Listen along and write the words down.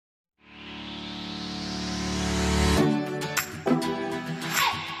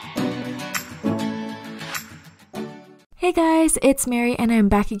Hey guys, it's Mary and I'm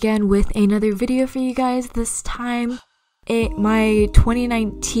back again with another video for you guys. This time my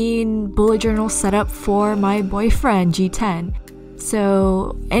 2019 bullet journal setup for my boyfriend G10.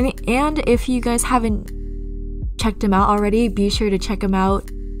 So and if you guys haven't checked him out already, be sure to check him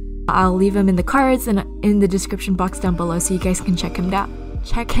out. I'll leave him in the cards and in the description box down below so you guys can check him out.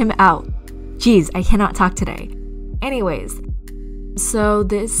 Jeez, I cannot talk today. Anyways, so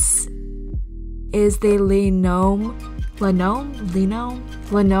this is the Linoam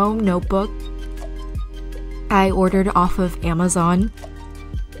notebook I ordered off of Amazon.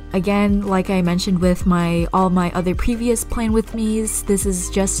 Again, like I mentioned with all my other previous plan with me's, this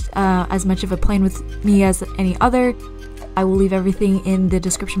is just as much of a plan with me as any other. I will leave everything in the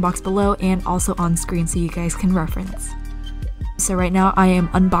description box below and also on screen so you guys can reference. So right now I am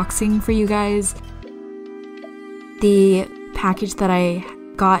unboxing for you guys the package that I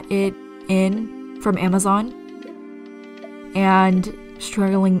got it in from Amazon, and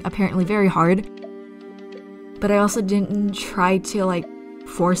struggling apparently very hard, but I also didn't try to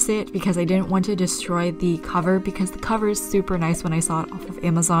force it because I didn't want to destroy the cover, because the cover is super nice when I saw it off of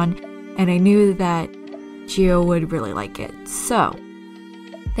Amazon and I knew that Gio would really like it. So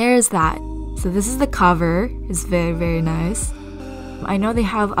there's that. So this is the cover. It's very, very nice. I know they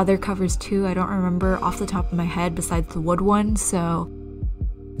have other covers too. I don't remember off the top of my head besides the wood one, so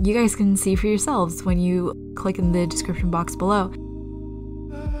you guys can see for yourselves when you click in the description box below.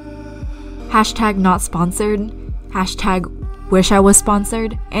 Hashtag not sponsored. Hashtag wish I was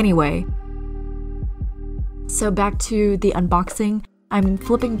sponsored. Anyway, so back to the unboxing. I'm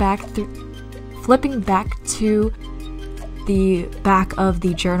flipping back to the back of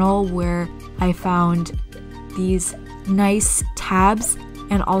the journal where I found these nice tabs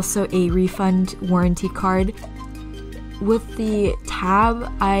and also a refund warranty card. With the tabs,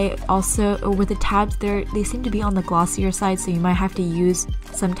 they seem to be on the glossier side, so you might have to use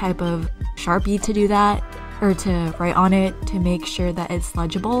some type of Sharpie to do that, or to write on it to make sure that it's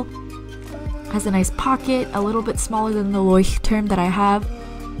legible. Has a nice pocket, a little bit smaller than the Leuchtturm that I have.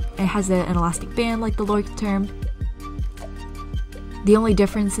 It has an elastic band like the Leuchtturm. The only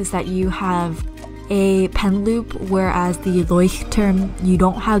difference is that you have a pen loop, whereas the Leuchtturm, you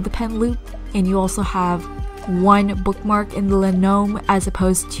don't have the pen loop, and you also have one bookmark in the Linoam as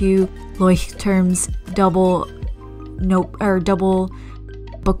opposed to Leuchtturm's double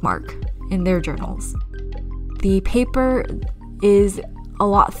bookmark in their journals. The paper is a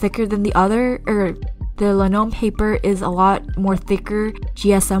lot thicker than the other, or the Linoam paper is a lot more thicker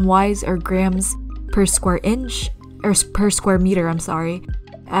GSM wise, or grams per square inch, or per square meter, I'm sorry,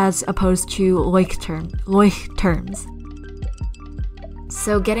 as opposed to Leuchtturms.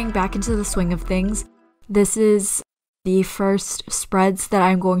 So getting back into the swing of things, this is the first spreads that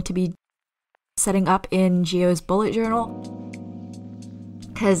I'm going to be setting up in Gio's bullet journal,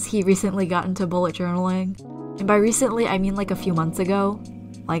 because he recently got into bullet journaling. And by recently, I mean like a few months ago,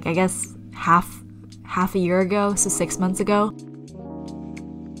 I guess half a year ago, so 6 months ago.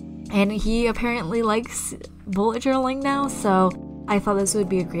 And he apparently likes bullet journaling now, so I thought this would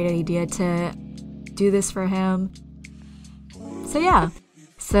be a great idea to do this for him. So yeah,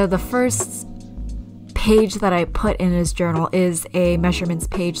 so the first page that I put in his journal is a measurements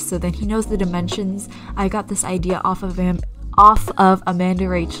page, so then he knows the dimensions. I got this idea off of Amanda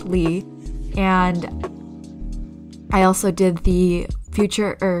Rach Lee, and I also did the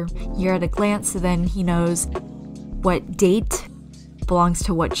future or year at a glance, so then he knows what date belongs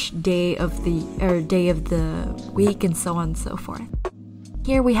to which day of the week, and so on and so forth.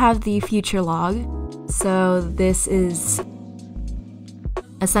 Here we have the future log. So this is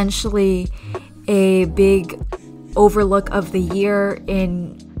essentially a big overlook of the year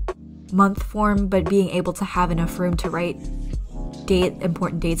in month form, but being able to have enough room to write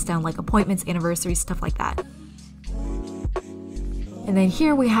important dates down, like appointments, anniversaries, stuff like that. And then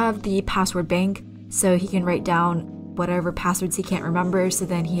here we have the password bank, so he can write down whatever passwords he can't remember, so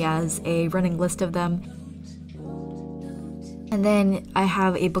then he has a running list of them. And then I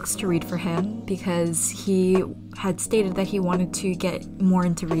have a books to read for him, because he had stated that he wanted to get more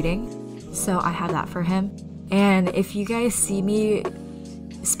into reading, so I have that for him. And if you guys see me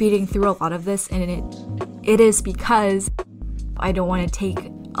speeding through a lot of this, and it is because I don't want to take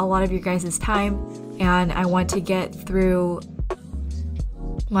a lot of your guys' time, and I want to get through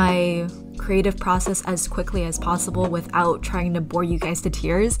my creative process as quickly as possible without trying to bore you guys to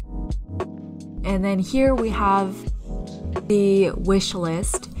tears. And then here we have the wish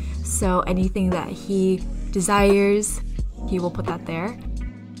list, so anything that he desires, he will put that there.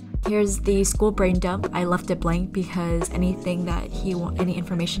 Here's the school brain dump. I left it blank because anything that any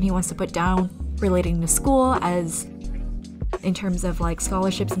information he wants to put down relating to school, as in terms of like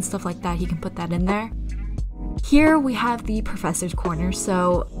scholarships and stuff like that, he can put that in there. Here we have the professor's corner.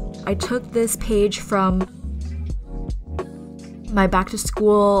 So I took this page from my back to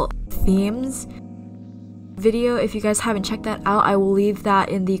school themes video. If you guys haven't checked that out, I will leave that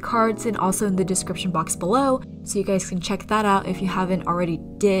in the cards and also in the description box below, so you guys can check that out if you haven't already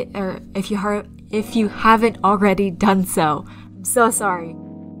if you haven't already done so. I'm so sorry.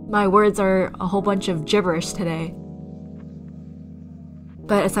 My words are a whole bunch of gibberish today.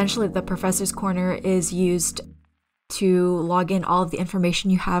 But essentially the professor's corner is used to log in all of the information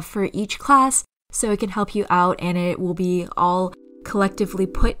you have for each class, so it can help you out, and it will be all collectively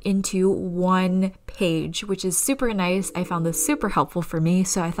put into one page, which is super nice. I found this super helpful for me,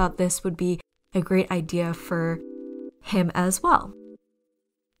 so I thought this would be a great idea for him as well.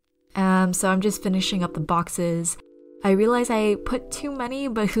 So I'm just finishing up the boxes. I realize I put too many,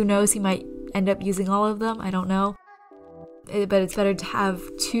 but who knows, he might end up using all of them. I don't know. But it's better to have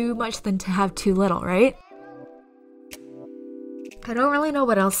too much than to have too little, right? I don't really know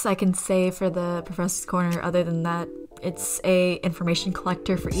what else I can say for the professor's corner other than that it's a information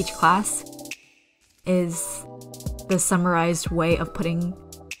collector for each class, is the summarized way of putting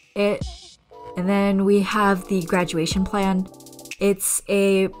it. And then we have the graduation plan. It's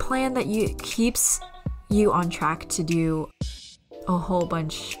a plan that keeps you on track to do a whole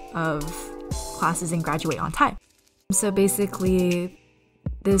bunch of classes and graduate on time. So basically,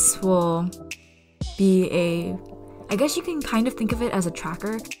 this will be I guess you can kind of think of it as a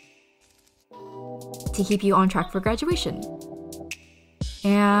tracker to keep you on track for graduation.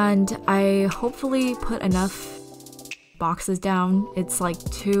 And I hopefully put enough boxes down. It's like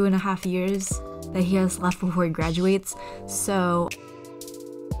 2.5 years that he has left before he graduates. So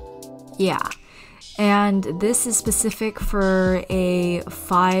yeah. And this is specific for a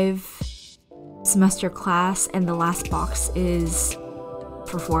 5-semester class, and the last box is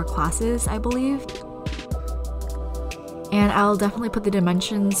for 4 classes, I believe. And I'll definitely put the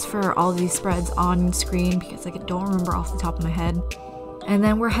dimensions for all these spreads on screen because I don't remember off the top of my head. And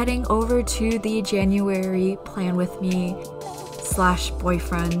then we're heading over to the January plan with me /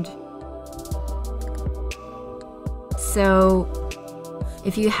 boyfriend. So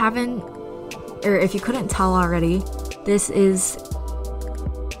if you haven't, or if you couldn't tell already, this is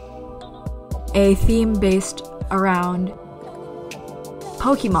a theme based around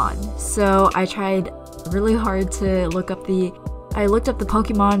Pokemon. So I tried really hard to look up I looked up the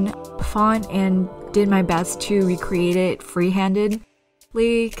Pokemon font and did my best to recreate it free-handedly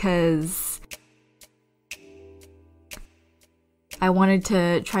because I wanted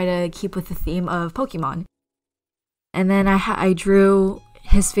to try to keep with the theme of Pokemon. And then I drew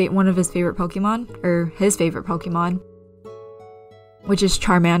one of his favorite Pokemon, which is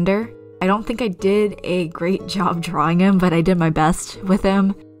Charmander. I don't think I did a great job drawing him, but I did my best with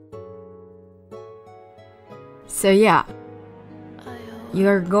him. So yeah,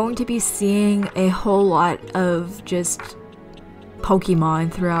 you're going to be seeing a whole lot of just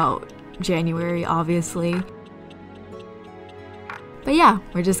Pokemon throughout January, obviously. But yeah,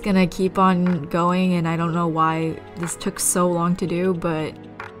 we're just gonna keep on going, and I don't know why this took so long to do, but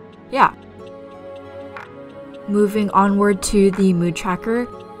yeah. Moving onward to the mood tracker.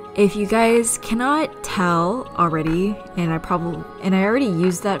 If you guys cannot tell already, and I already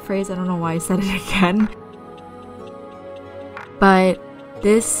used that phrase, I don't know why I said it again. But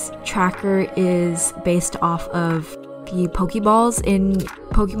this tracker is based off of the Pokeballs in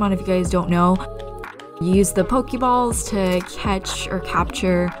Pokemon. If you guys don't know, you use the Pokeballs to catch or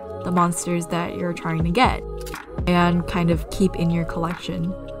capture the monsters that you're trying to get and kind of keep in your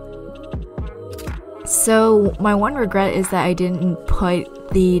collection. So my one regret is that I didn't put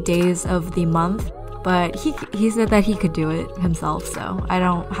the days of the month, but he said that he could do it himself, so I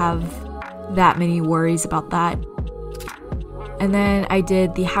don't have that many worries about that. And then I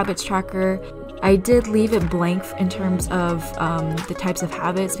did the habits tracker. I did leave it blank in terms of the types of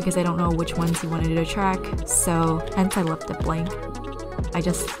habits because I don't know which ones he wanted to track, so hence I left it blank. I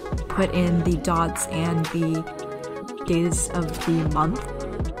just put in the dots and the days of the month.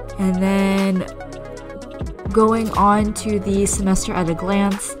 And then going on to the semester at a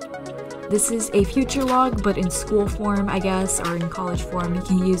glance. This is a future log, but in school form, I guess, or in college form. You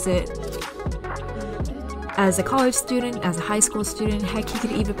can use it as a college student, as a high school student. Heck, you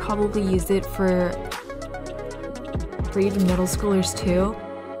could even probably use it for even middle schoolers too.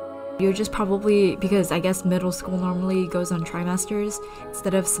 You're just probably, because I guess middle school normally goes on trimesters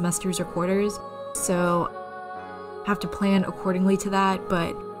instead of semesters or quarters, so have to plan accordingly to that.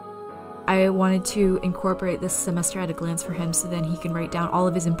 But I wanted to incorporate this semester at a glance for him so then he can write down all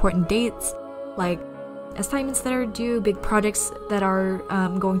of his important dates, like assignments that are due, big projects that are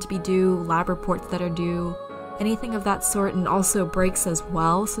going to be due, lab reports that are due, anything of that sort, and also breaks as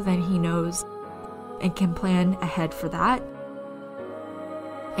well, so then he knows and can plan ahead for that.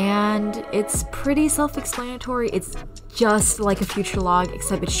 And it's pretty self-explanatory. It's just like a future log,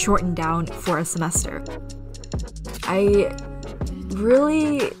 except it's shortened down for a semester. I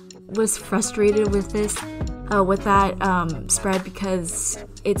really was frustrated with this, with that spread, because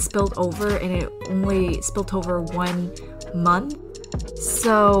it spilled over and it only spilled over 1 month.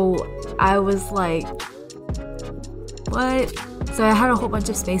 So I was like, what? So I had a whole bunch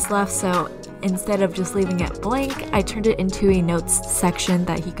of space left, so instead of just leaving it blank, I turned it into a notes section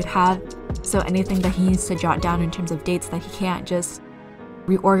that he could have. So anything that he needs to jot down in terms of dates that he can't just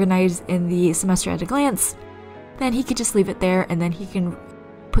reorganize in the semester at a glance, then he could just leave it there, and then he can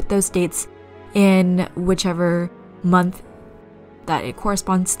put those dates in whichever month that it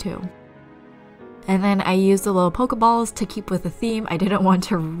corresponds to. And then I used the little Pokeballs to keep with the theme. I didn't want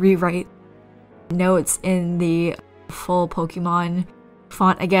to rewrite notes in the full Pokemon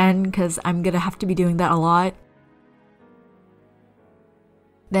font again, because I'm gonna have to be doing that a lot.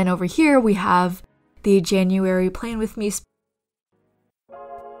 Then over here we have the January Plan With Me.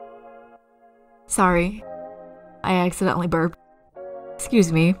 Sorry, I accidentally burped.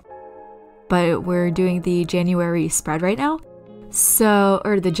 Excuse me. But we're doing the January spread right now. So,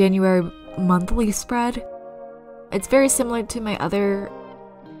 or the January monthly spread. It's very similar to my other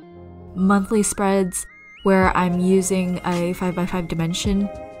monthly spreads, where I'm using a 5x5 dimension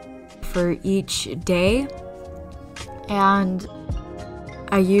for each day, and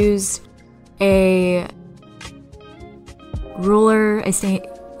I use a ruler, a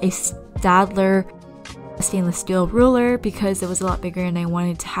Staedler stainless steel ruler, because it was a lot bigger and I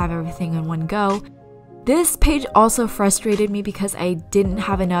wanted to have everything in one go. This page also frustrated me because I didn't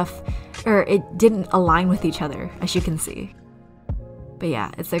have enough, or it didn't align with each other, as you can see. But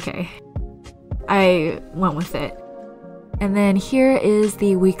yeah, it's okay. I went with it. And then here is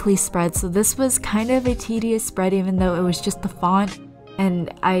the weekly spread. So this was kind of a tedious spread, even though it was just the font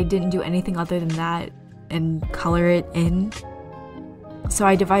and I didn't do anything other than that and color it in. So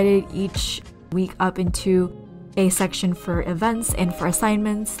I divided each week up into a section for events and for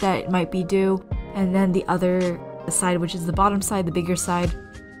assignments that might be due, and then the other side, which is the bottom side, the bigger side,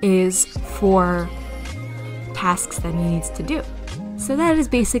 is for tasks that he needs to do. So that is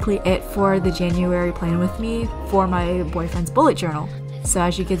basically it for the January Plan With Me for my boyfriend's bullet journal. So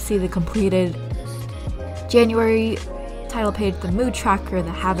as you can see, the completed January title page, the mood tracker,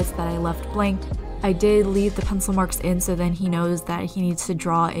 the habits that I left blank, I did leave the pencil marks in, so then he knows that he needs to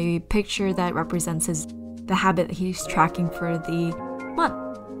draw a picture that represents the habit that he's tracking for the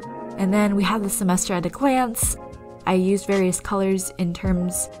month. And then we have the semester at a glance. I used various colors in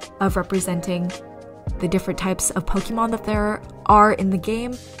terms of representing the different types of Pokemon that there are in the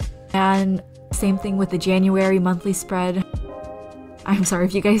game. And same thing with the January monthly spread. I'm sorry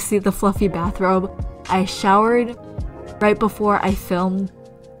if you guys see the fluffy bathrobe. I showered right before I filmed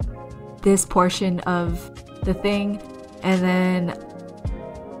this portion of the thing, and then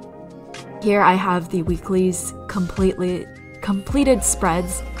here I have the weekly's completed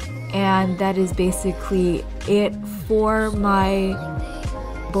spreads, and that is basically it for my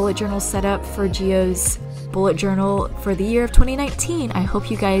bullet journal setup for Gio's bullet journal for the year of 2019. I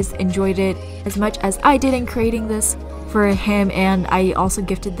hope you guys enjoyed it as much as I did in creating this for him, and I also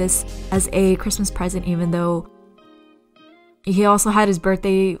gifted this as a Christmas present, even though he also had his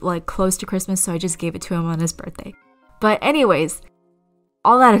birthday like close to Christmas, so I just gave it to him on his birthday. But anyways,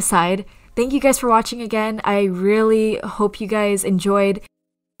 all that aside, thank you guys for watching again. I really hope you guys enjoyed.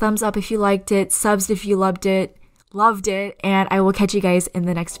 Thumbs up if you liked it, subs if you loved it, and I will catch you guys in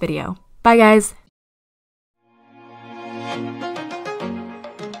the next video. Bye guys!